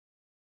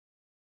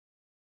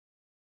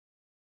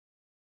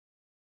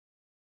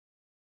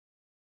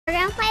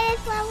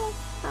this level?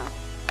 Oh,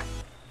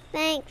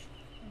 thanks.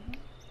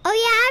 Oh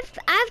yeah,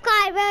 I've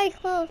got very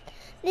close.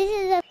 This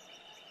is the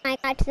I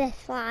got to the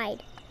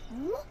slide.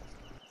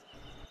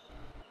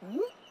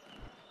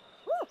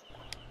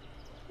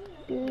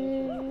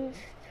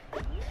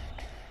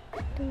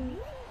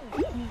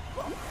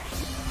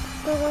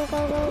 Go, go,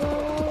 go, go, go,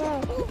 go, go.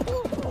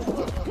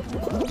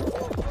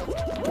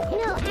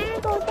 No, Aaron,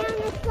 go down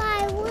the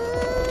slide. Woo!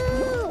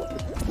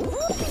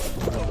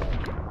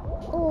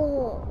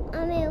 Oh,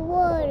 I'm in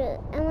water.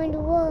 I'm in the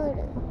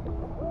water.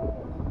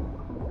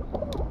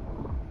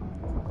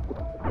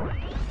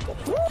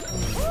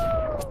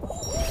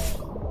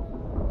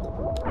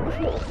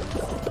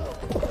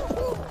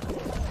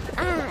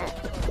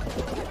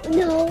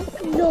 No,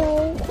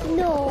 no,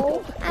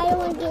 no. I don't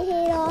want to get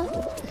hit off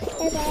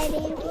because I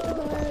didn't get hit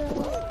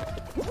off.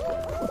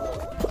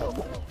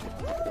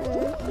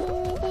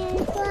 Then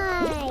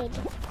slide.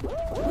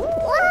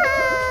 Whoa!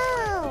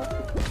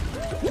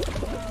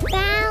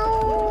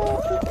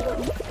 Bounce.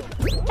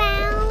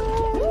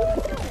 Bounce.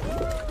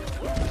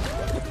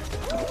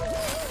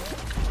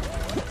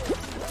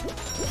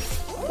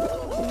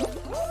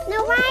 No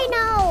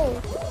rhino.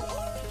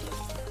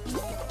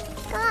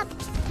 Come up.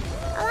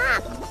 Come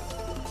up.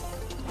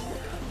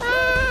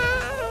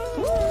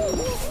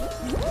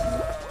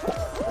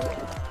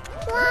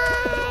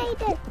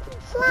 Slide!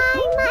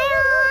 Slide my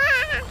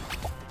arm!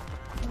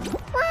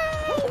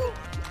 Slide!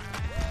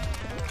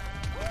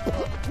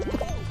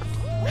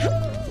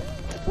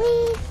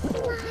 Please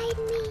slide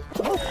me.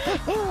 So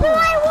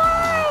I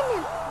won!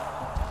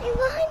 I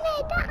won my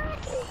dog!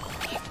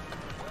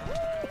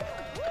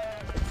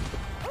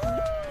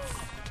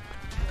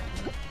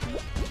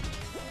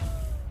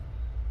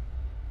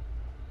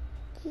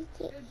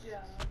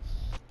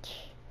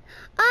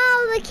 Oh,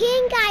 the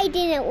king guy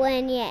didn't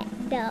win yet,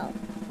 though.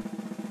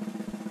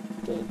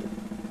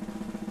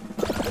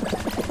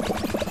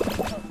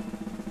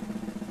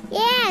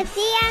 Yeah,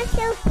 see, I'm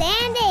still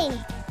standing.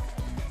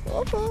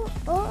 Ooh,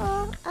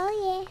 oh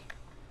yeah.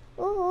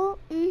 Ooh,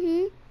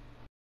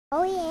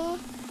 oh yeah.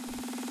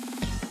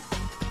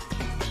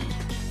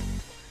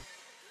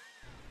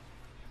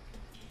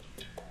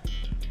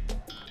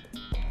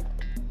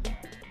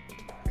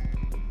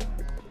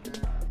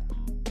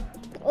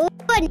 Ooh,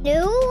 a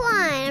new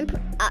one.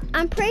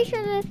 I'm pretty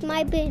sure this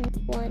might be a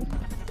new one.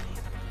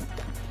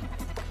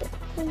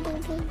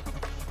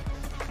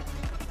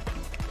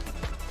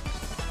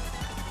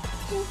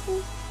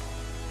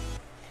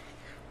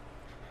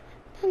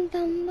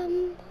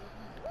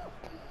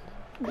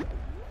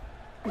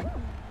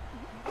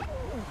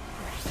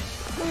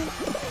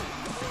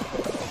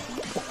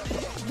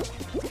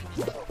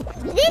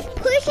 Is this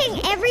pushing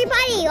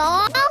everybody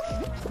off?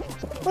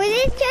 Or is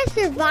this just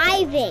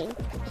surviving?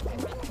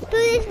 So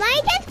this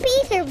might just be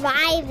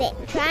surviving,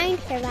 trying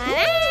to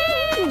survive.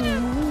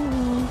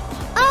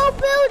 Oh,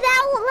 Boo,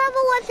 that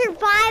level was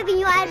surviving.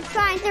 You had to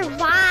try and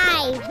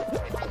survive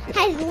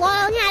as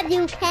long as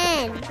you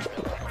can.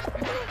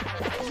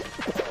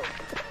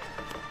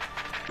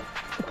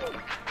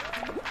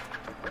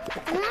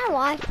 Can I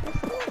watch this?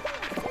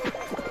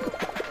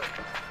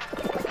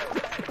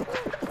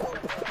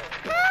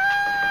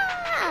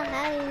 Ah!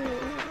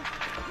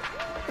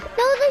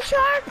 No, the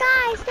shark,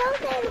 guys. Don't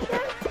say the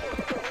shark.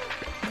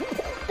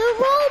 The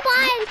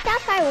robot and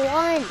stuff I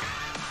won.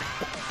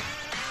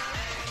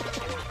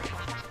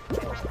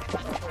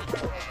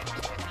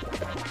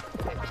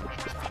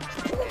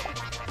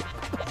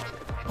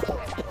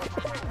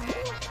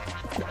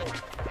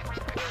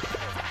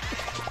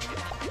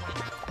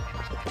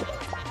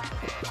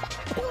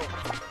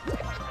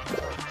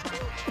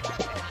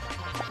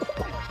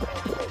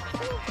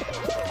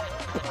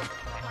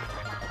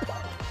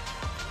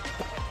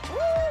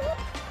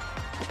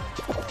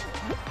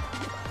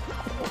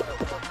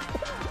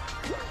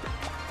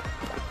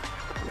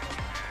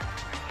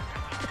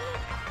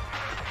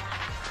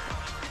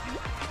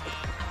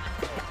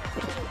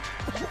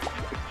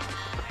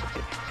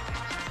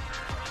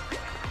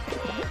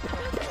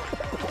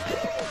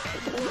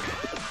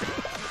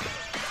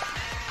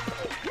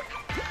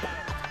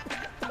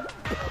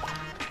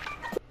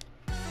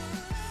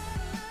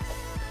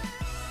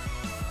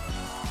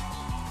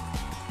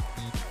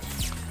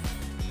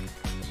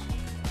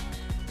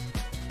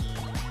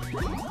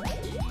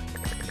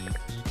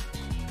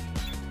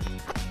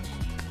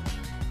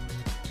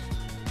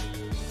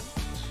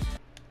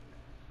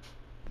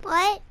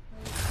 What?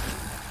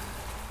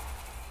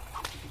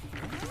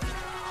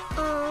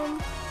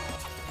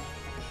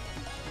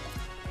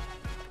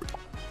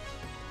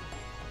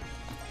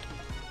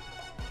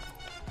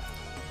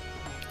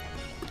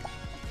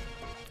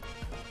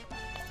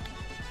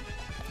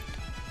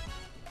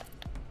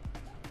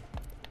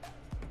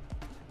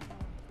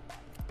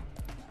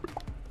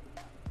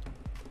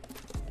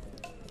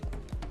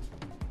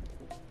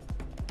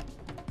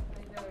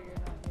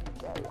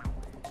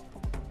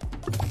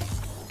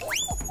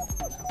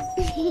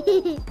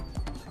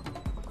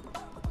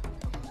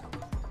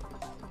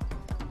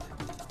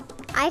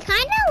 I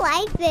kind of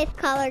like this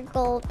color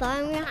gold, so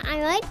I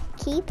might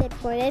keep it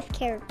for this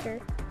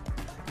character.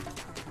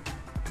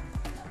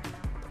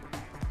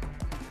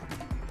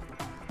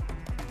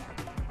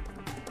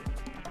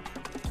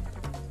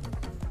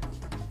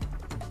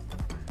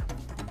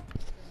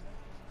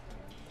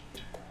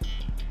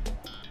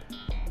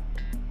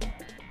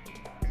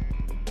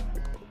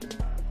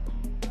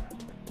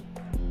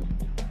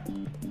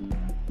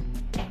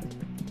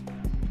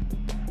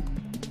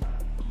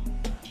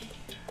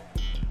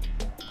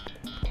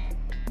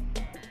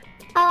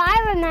 Oh,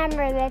 I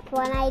remember this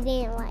one. I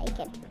didn't like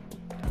it.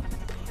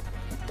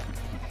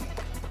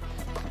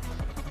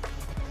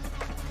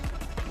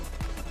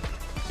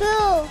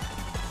 Boo.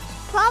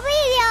 Probably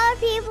the other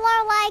people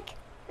are like,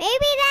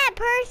 maybe that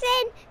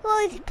person who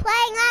was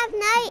playing last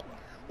night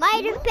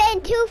might have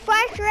been too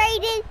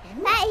frustrated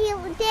that he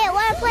didn't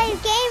want to play the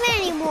game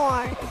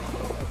anymore.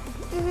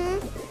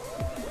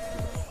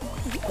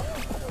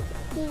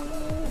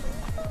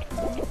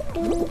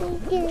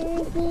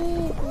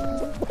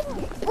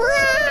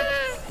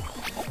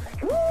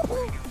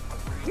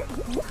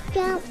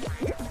 Jump.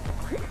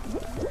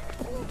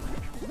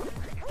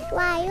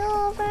 Fly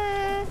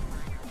over.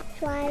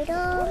 Slide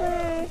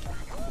over.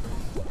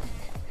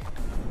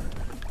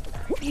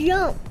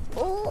 Jump.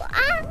 Oh,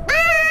 ah,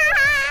 ah!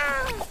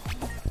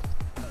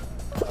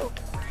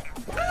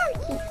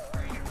 Ouchie.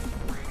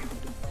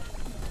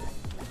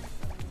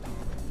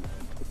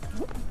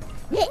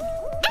 Hit.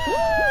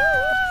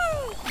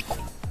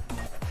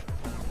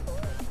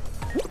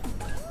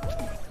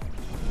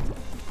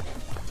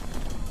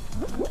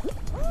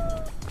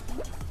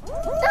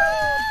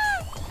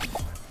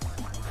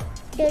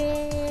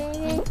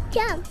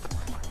 Jump.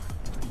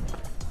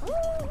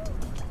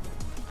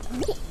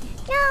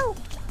 No.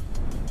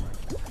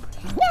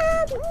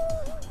 Jump.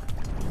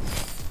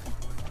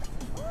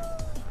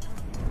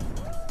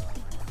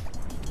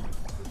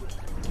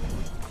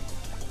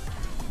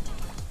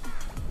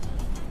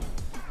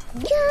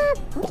 Jump.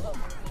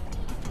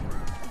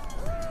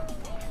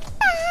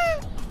 Ah.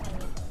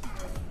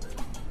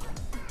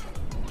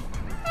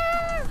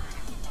 Ah.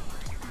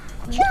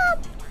 Jump.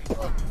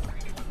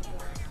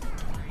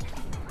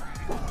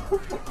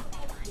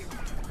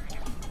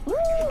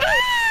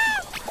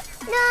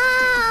 No,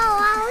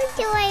 I was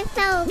doing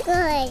so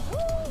good.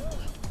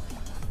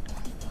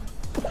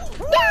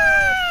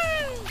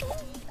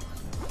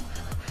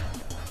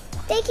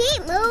 They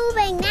keep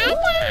moving, Nana.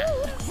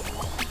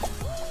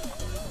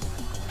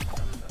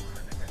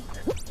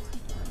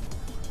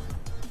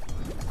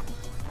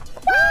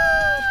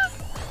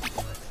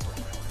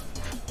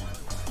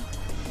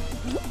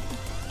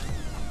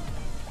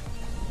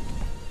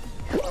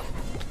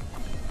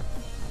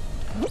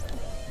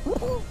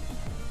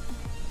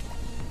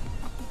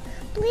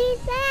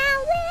 Please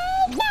help me!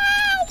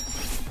 Yes!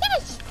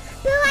 Yes!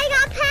 Boo, I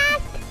got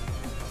past!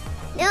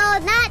 No,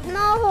 not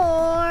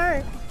more!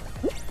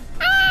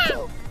 Ah! No!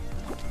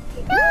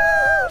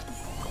 Ah!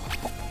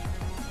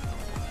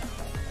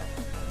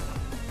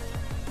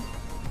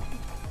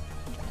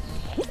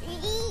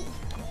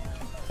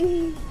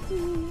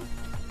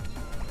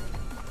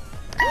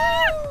 I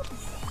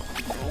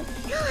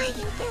know I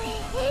can do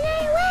it, and I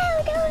will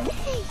do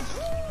it!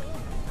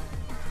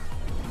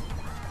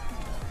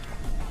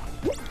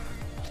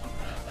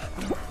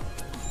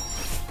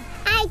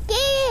 I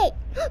did it!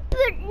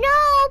 But no,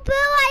 Boo,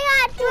 I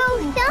got through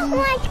so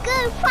much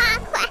good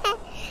progress,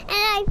 and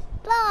I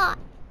thought.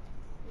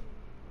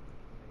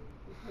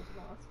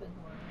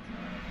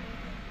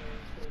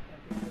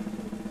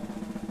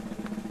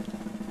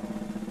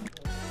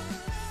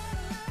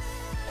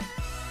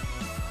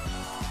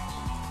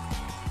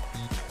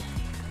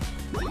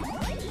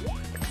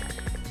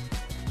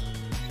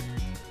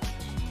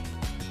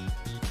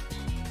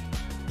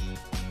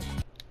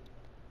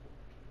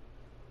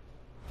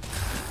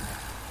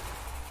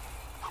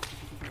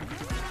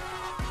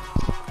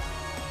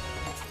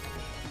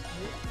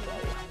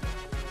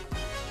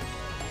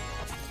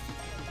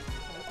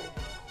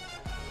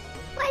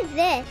 What is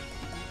this?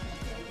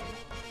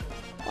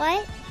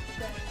 What?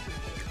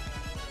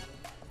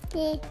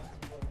 Yeah.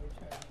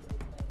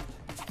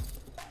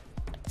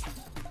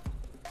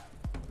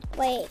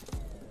 Wait.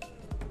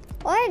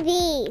 What are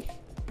these?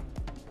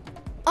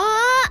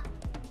 Oh,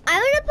 I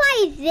want to buy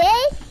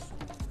this,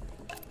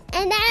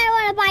 and then I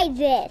want to buy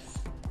this.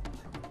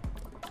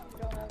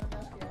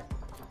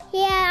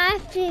 Yeah,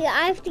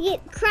 I have to get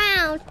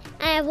crowns.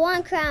 I have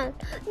one crown.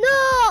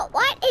 No,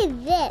 what is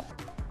this?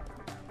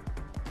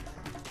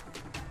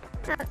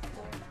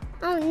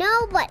 Oh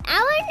no, but I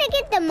want to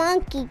get the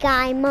monkey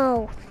guy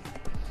most.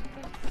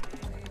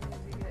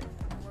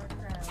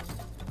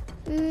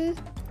 And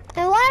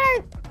what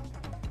are...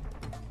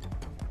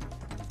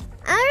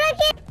 I want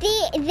to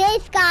get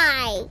this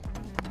guy.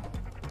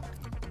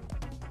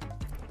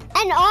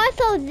 And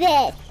also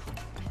this.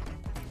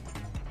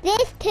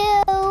 This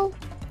too.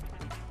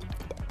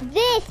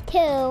 This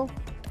too.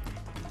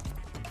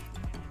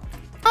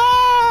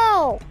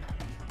 Oh!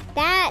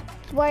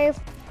 That's where...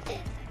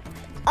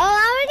 Oh,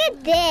 I want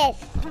to get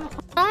this.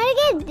 I want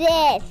to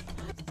get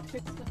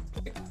this.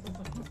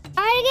 I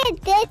want to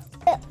get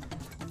this.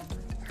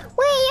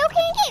 Wait, you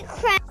can get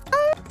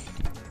crowns?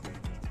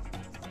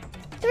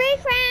 3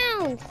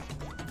 crowns.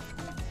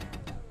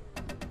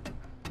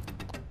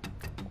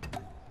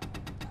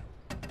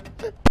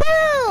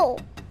 Boo!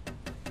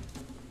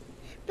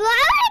 But I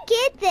want to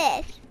get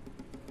this.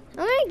 I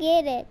want to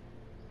get it.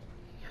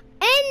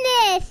 And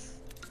this.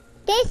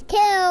 This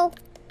too.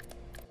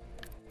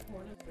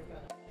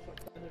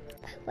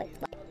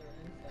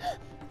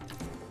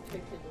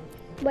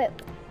 Wait,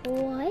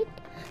 what?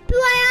 Do I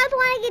also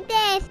want to get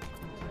this?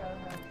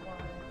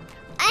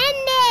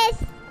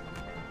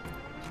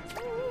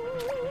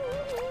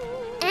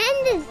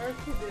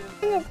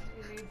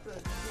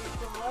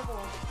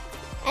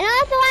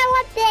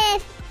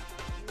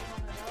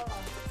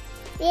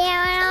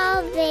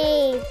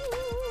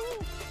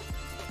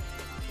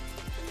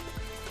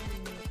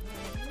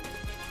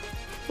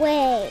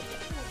 Wait.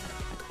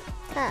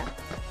 Oh.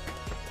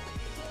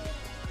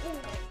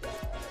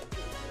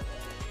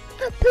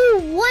 Pooh,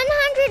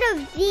 100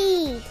 of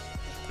these.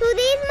 Pooh,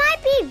 these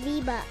might be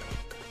V-Bucks.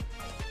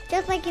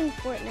 Just like in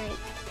Fortnite.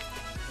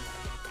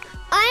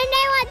 And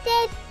I want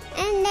this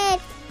and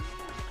this.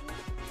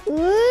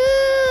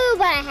 Ooh,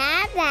 but I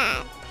have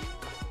that.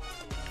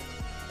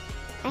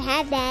 I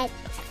have that.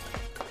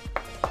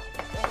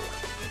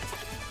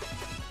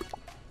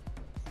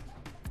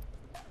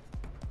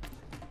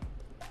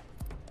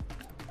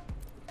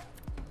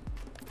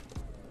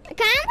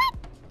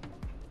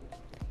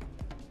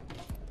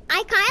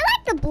 I kind of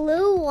like the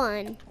blue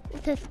one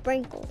with the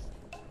sprinkles.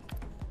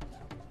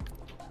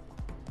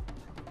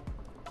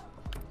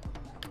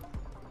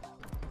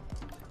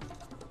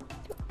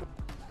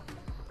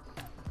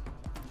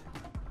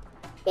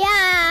 Yeah,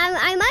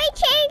 I might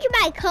change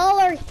my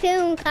color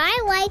soon.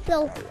 I like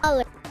those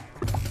colors.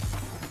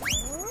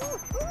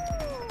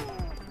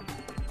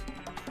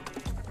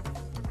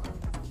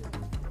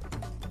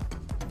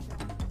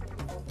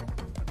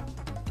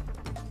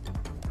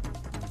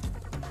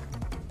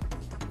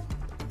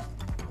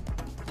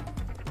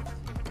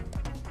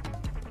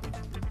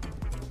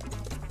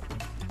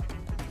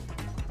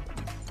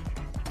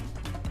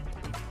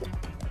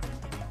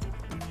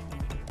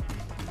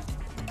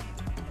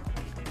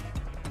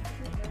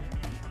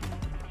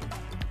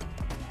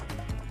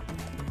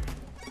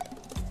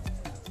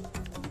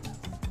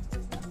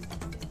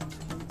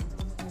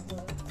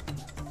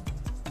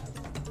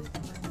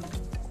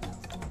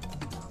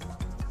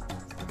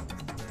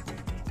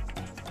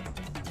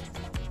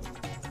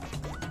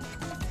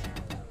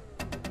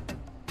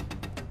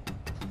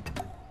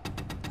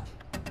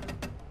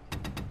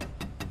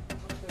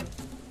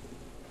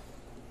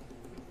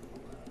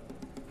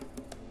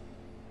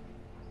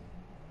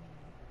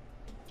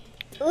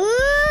 Ooh,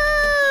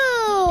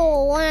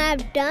 what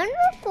I've done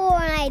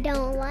before and I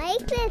don't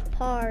like this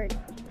part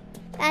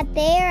that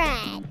they're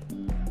at.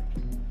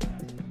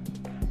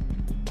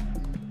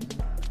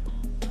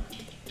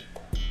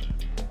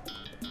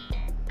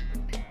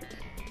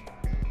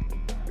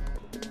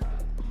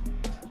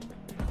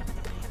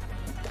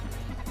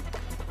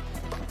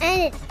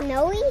 And it's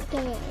snowy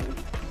again.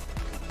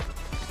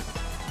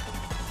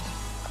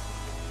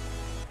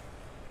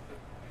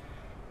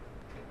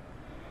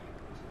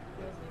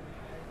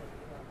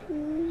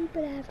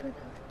 But I forgot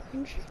a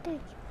bunch of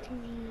things today.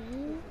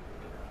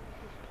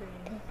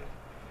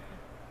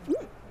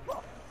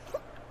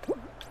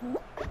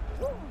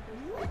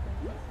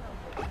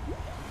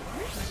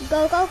 Go,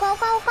 go, go,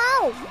 go, go!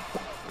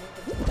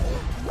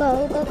 Go,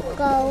 go,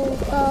 go,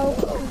 go,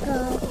 go,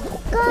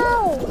 go,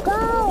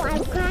 go!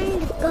 I'm trying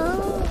to go.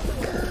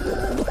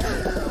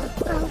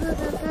 Go, go,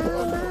 go, go,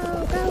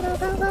 go, go,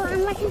 go, go!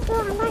 I'm rushing through,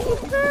 I'm rushing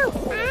through!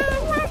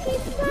 I'm rushing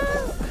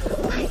through!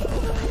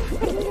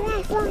 I'm the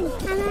last one.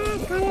 I'm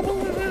gonna be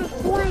the last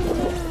one.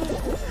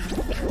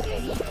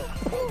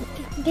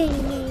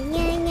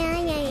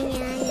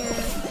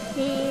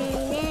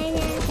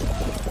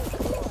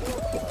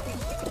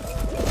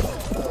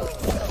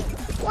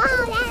 Wow,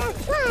 that was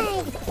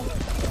fun.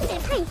 It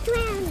punch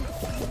around.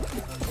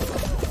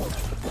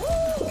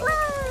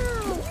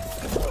 Wow.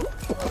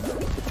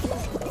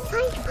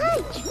 Punch,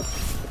 punch.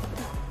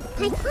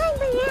 Punch, punch,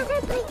 but you're not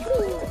gonna punch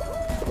me.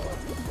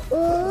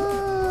 Ooh.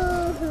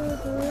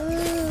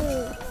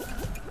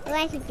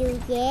 Let's do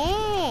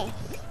this.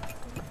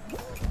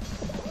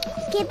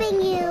 Skipping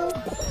you.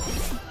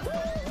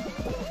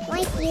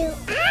 Like you.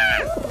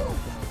 Ah!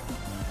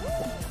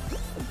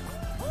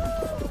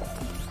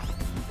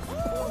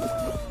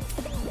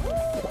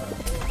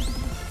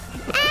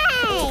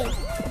 Hey!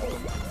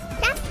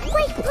 Stop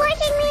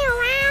pushing me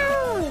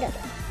around.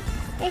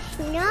 There's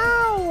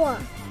snow.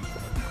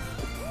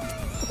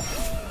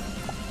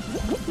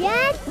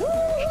 Yes.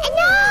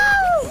 No!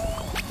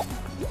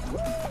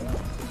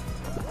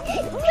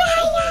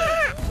 Raya!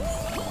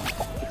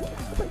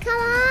 Come on!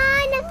 Come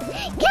on!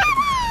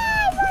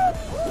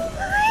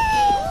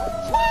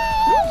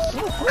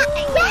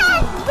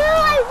 Yes! Boo!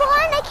 I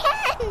won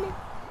again!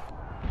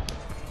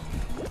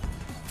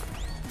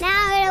 Now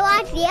I'm gonna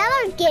watch the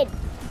others get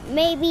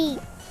maybe,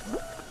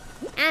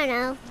 I don't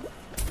know.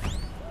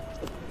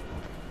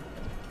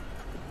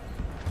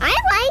 I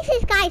like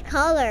this guy's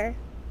color.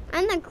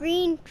 I'm the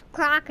green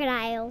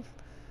crocodile.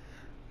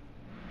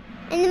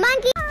 And the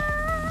monkey.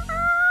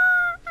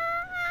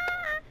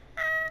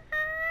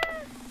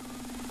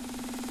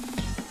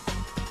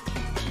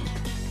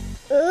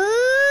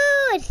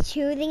 Ooh, it's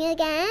choosing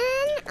again.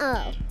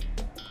 Oh.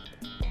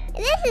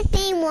 Is this the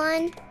same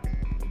one?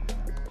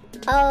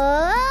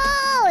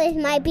 Oh, this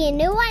might be a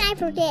new one. I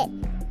forget.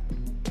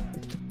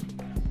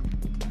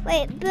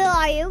 Wait, Bill,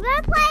 are you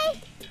gonna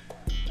play?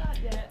 Not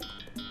yet.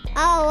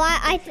 Oh,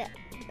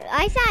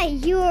 I thought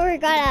you were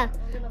gonna.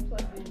 I'm gonna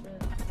play the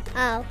event.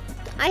 Oh,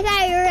 I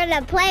thought you were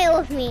gonna play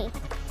with me.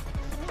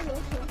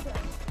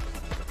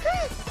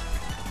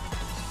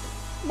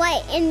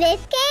 Wait, in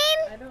this game?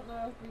 I don't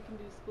know if we can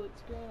do split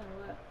screen or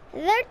what.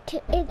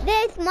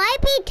 This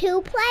might be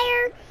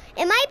 2-player.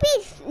 It might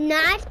be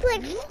not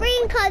split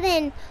screen because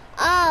in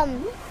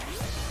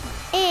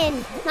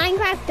in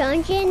Minecraft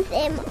Dungeons,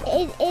 it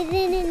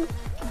isn't in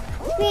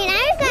screen.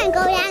 I'm just gonna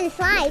go down the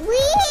slide.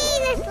 Whee!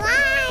 The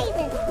slide!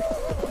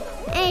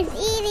 And it's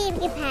easy to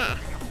get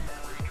past.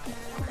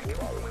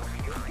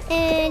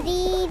 And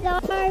these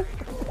are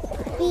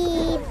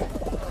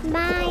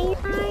mine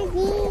are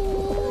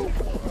these.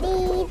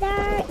 These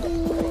are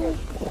these.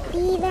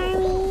 These are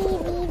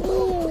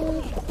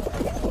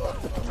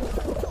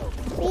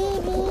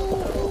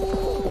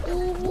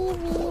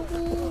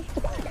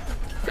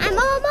I'm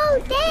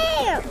almost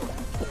there!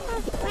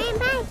 Ran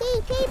by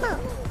these people.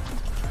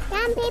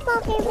 Some people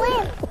can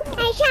live,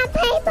 and some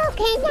people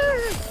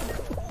cannot.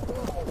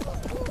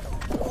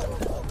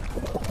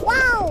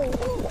 Whoa!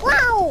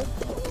 Whoa!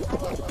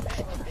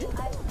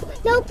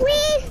 No,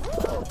 please!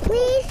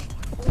 Please!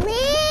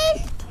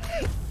 Please!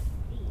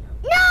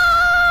 No!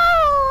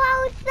 I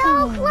was so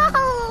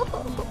close!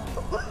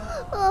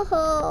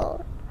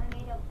 Oh.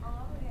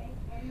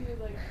 You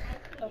were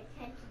like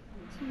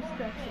two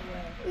steps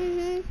away.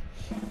 Mm-hmm.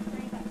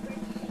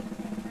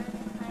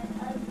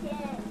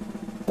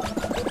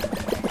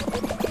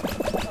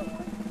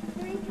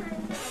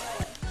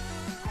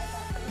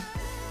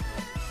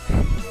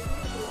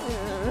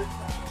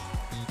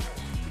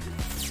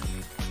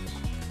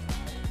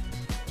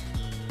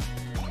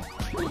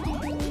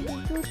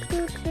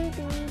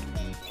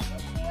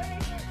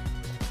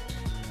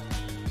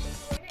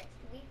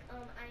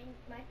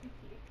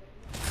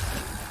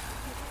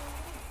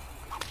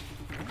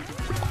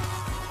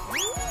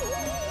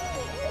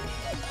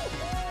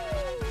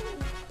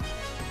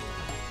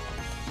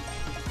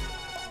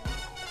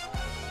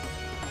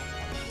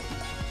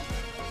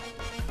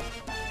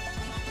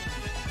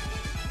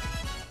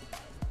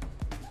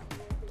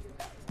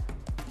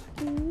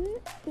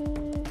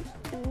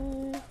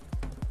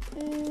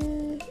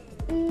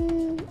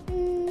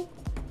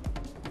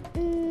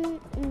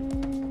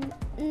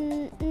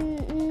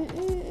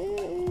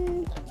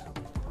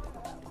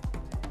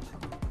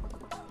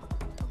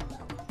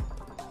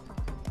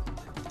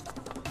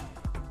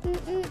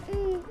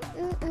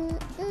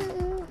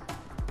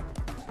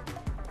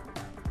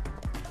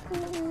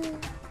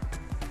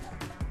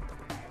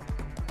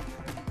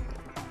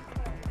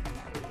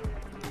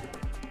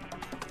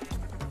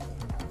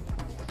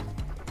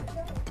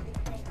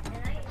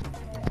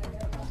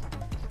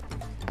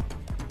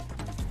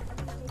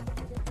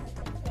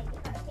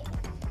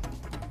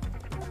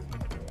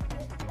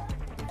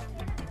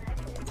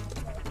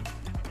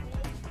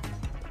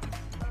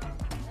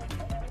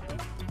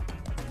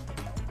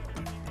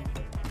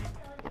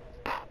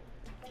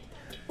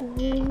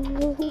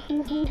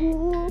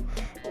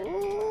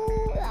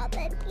 Ooh,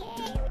 that's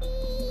scary.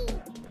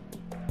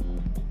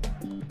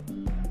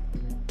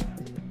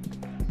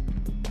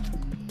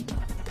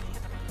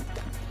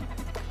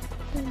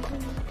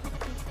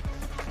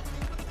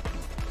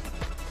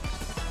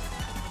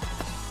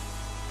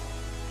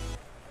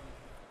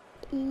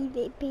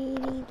 Easy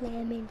peasy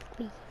lemon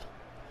squeezy.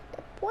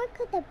 What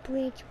could the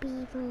bridge be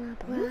for a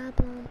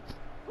problem?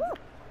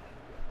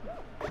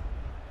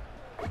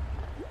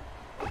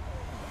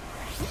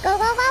 Go,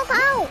 go, go,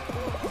 go!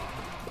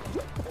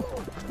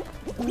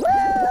 Woo! No!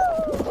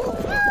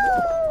 No!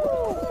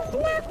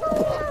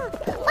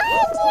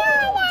 Where's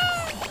Gianna?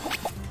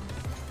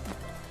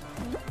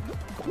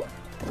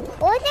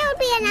 Or there would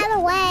be another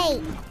way.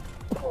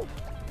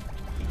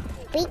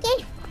 We did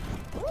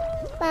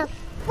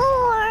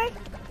before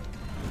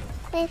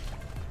with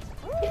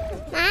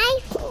my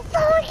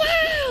 4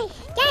 guys.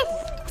 Yes!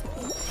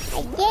 I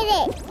did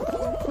it.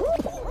 Oh,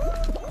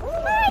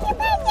 you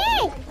guys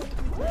did!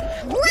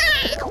 Wow!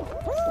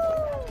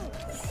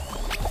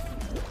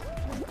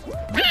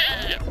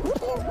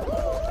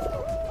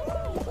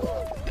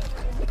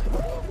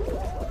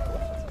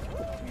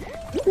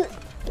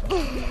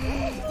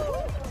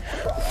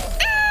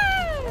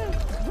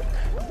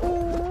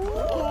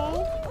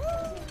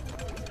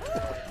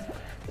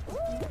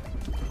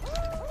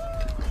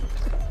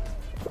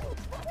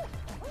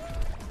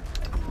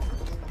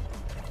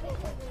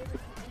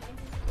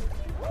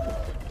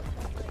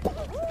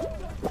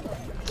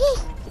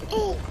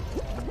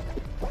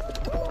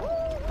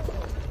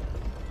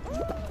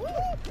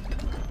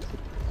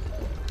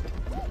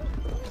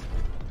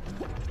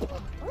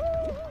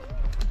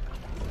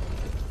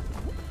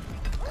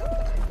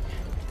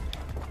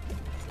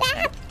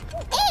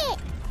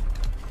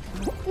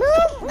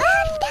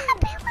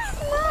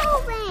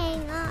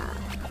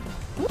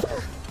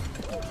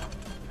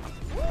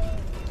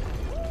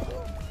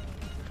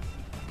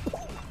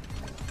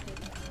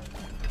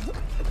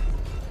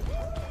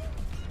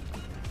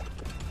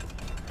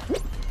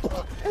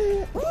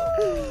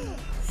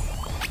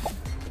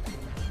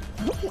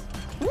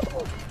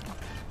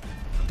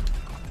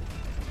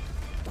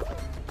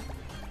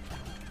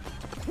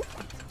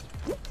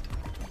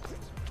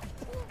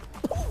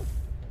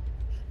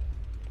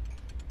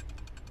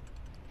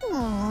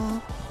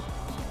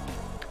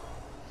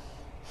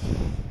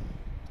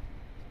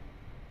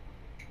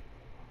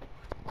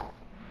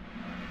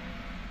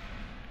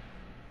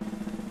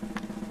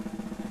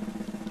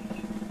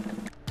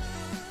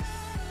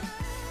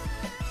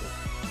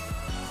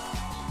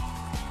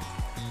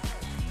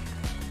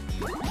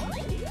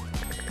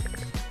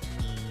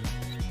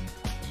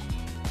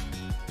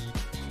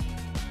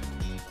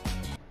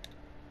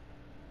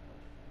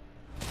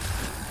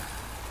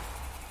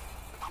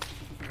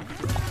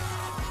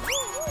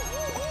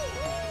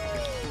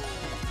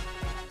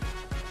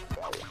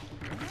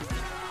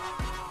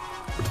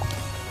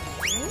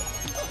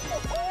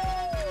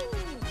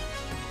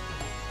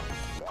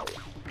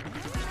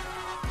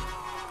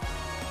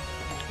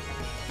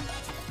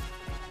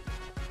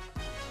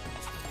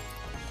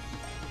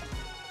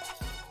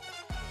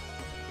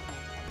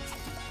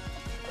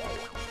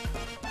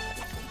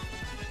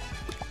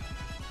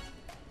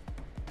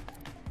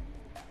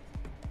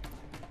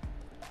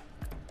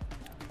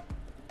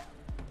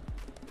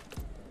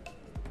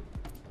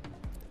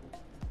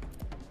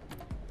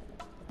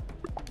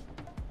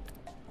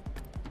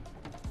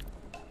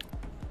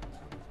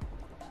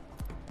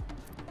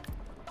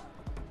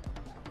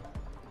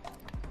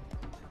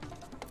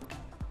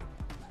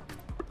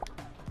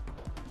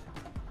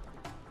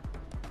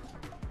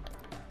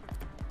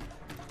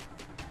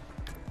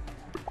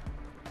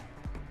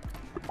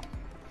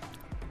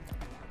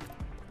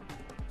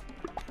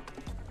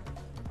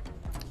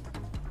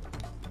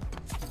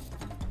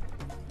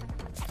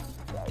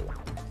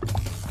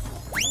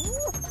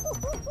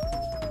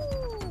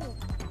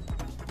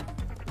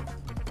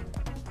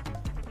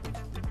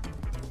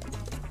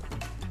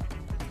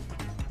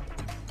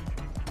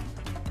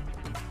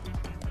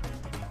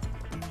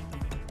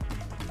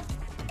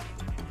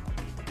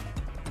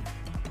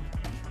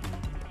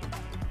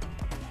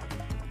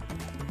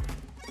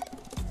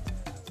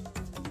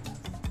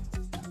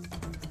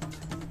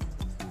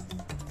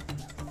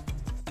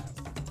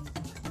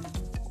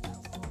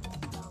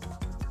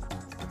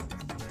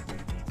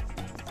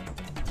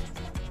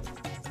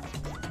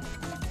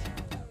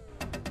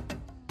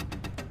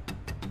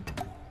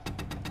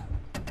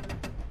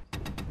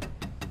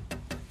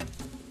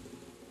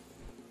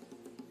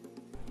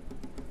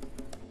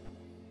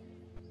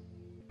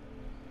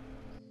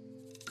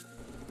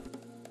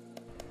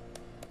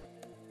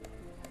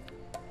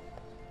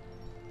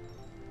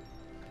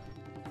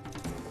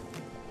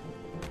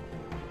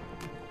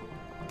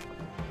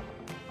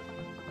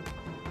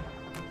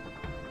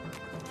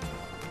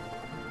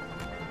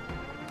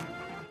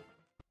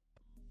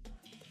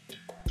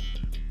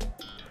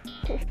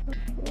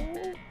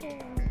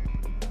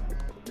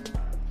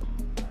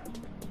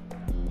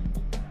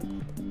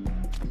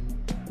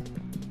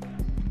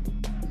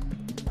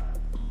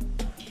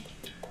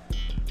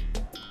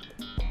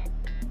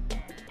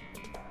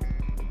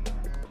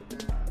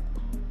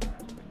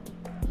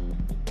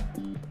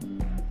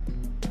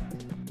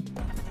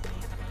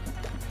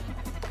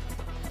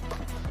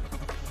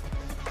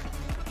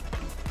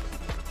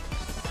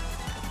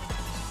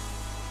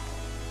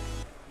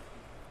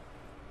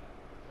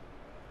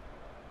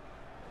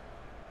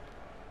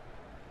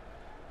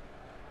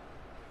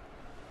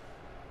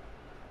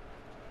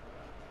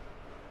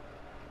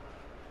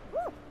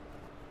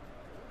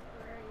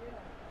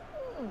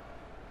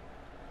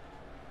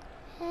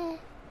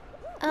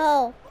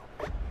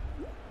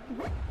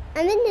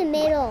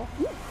 middle.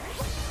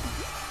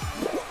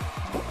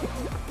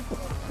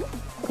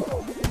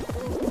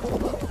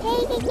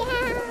 Take it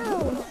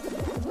down.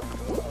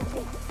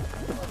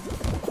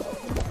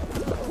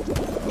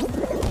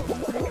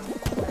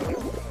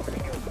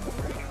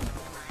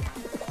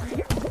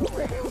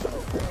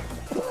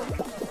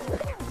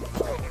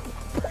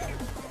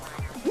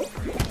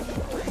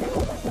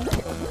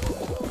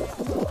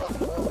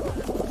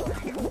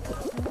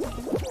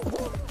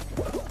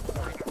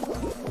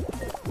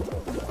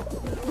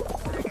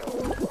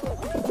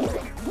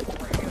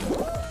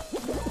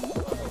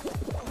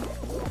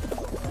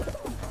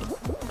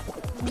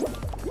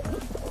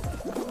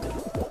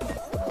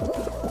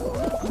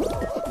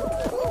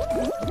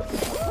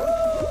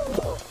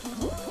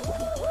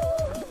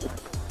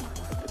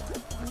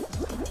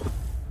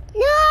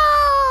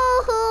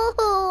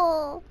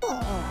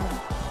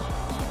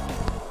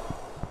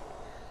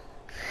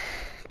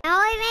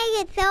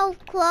 So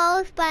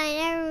close, but I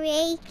never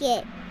make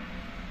it.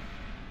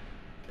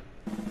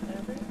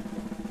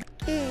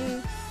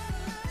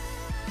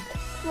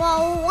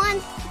 Well,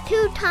 once,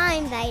 2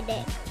 times I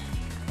did.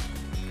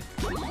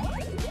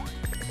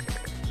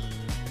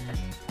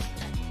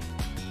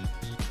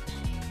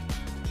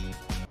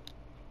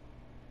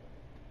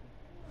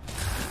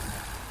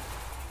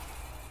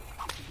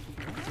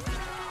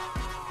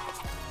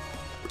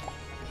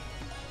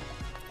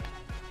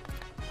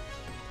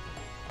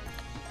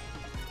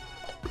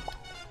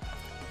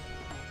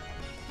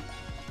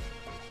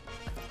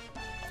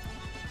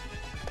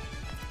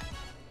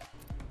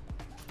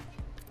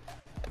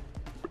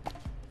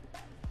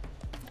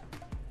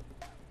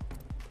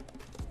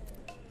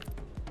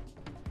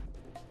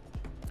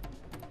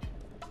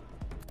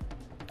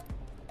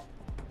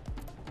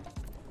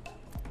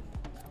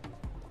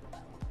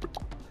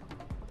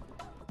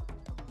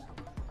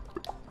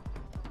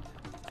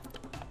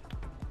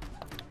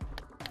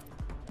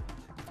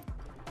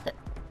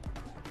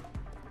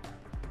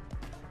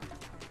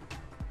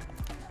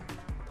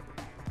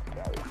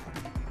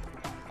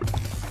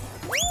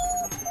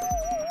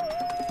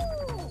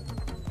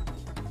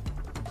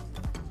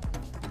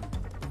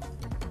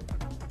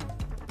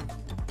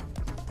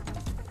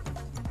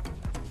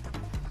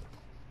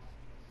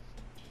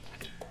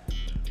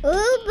 Ooh,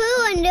 boo,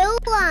 a new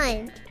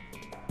one.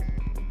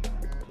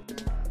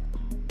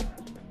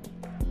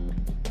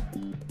 What do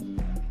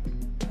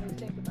you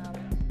think about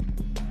it?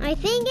 I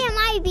think it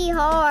might be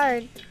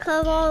hard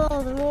because all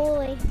those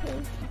rolling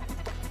things.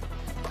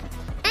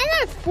 And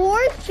there's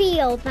force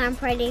fields, I'm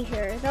pretty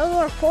sure. Those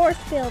were force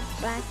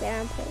fields back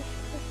there, I'm pretty sure.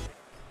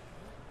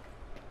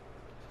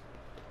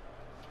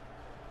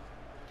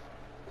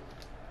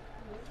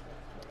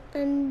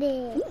 And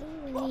then,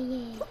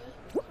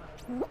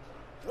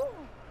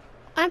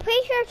 I'm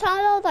pretty sure some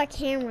of those are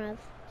cameras.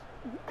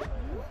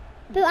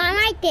 But I'm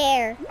right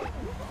there.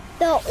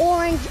 The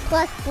orange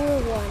plus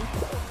blue one.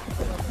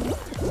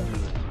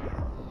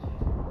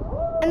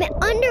 I mean,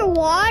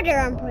 underwater,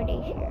 I'm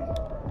pretty sure.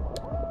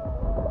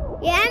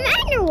 Yeah, I'm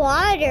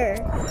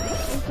underwater.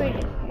 I'm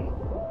pretty sure.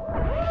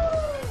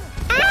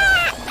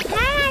 Ah!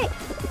 Hi!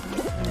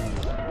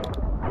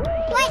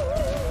 What?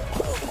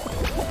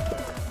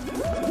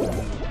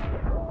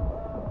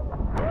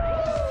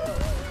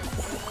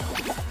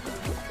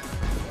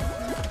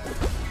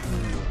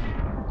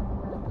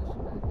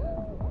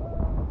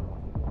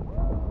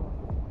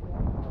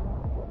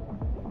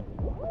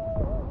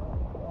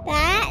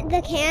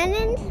 The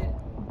cannons?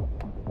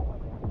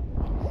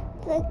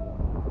 What?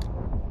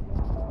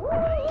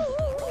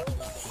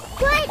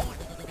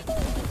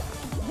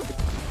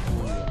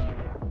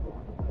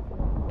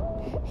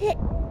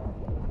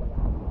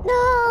 No!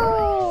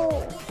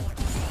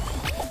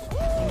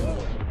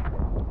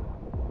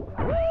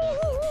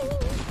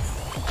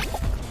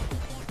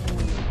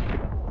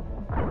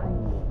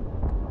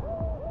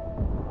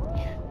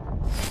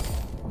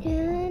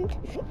 And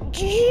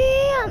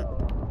jump!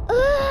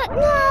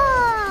 No!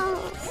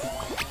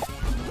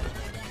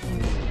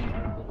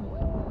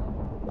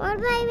 What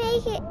did I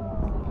make it?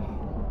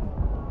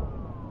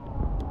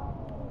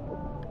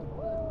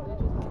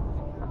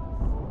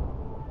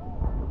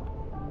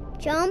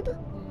 Jump?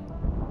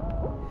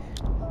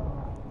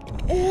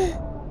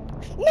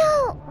 No!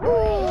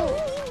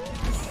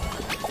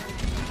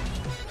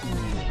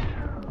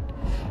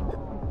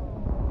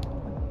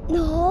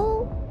 No!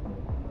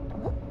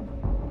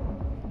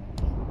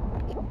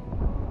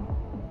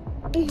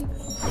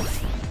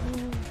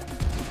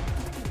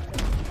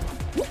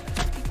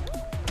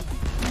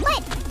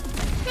 What?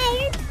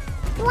 Hey,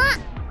 what?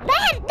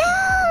 That, no!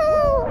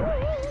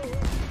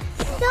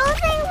 Those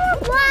things were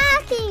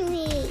blocking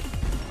me.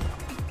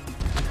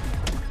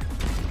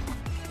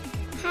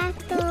 Have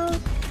those.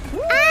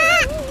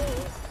 Ah!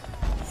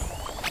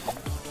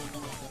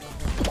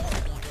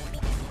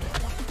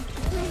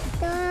 Like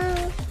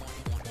those.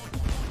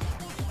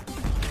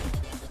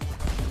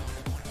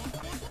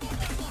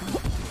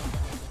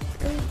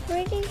 I'm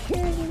pretty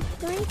sure he's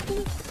going to.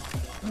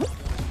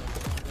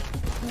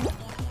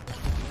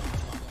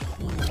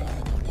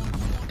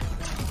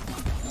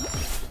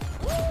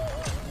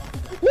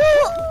 No!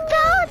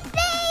 Those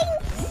things!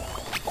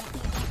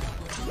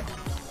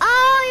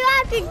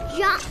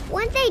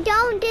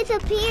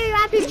 disappear, you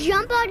have to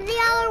jump out of the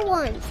other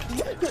one.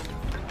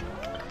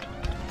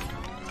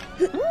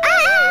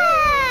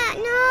 Ah!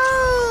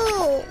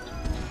 No!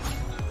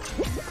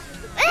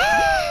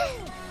 Ah!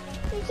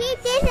 You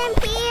keep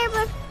disappearing,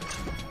 but...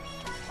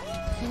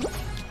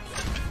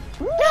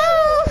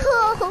 No!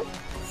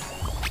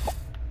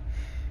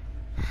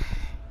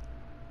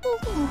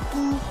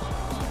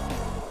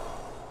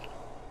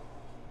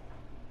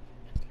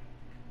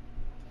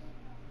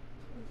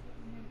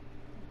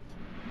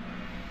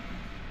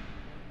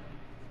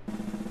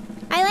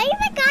 I like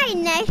the guy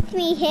next to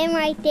me, him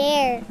right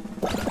there.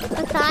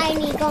 Beside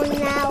me going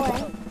that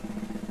way.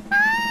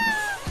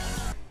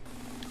 Ah!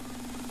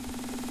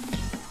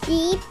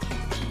 Deep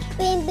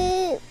and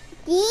boop.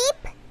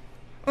 Deep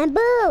and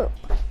boop.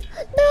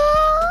 No!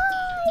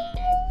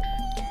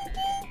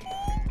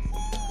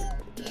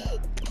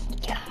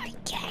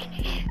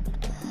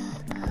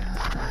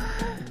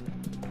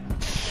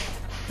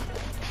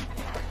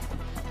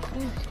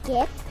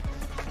 Skip.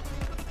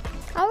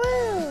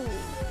 Oh.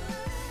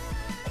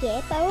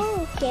 Skip,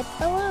 oh, skip,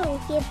 oh,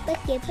 skip,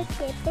 skip,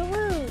 skip,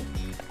 oh.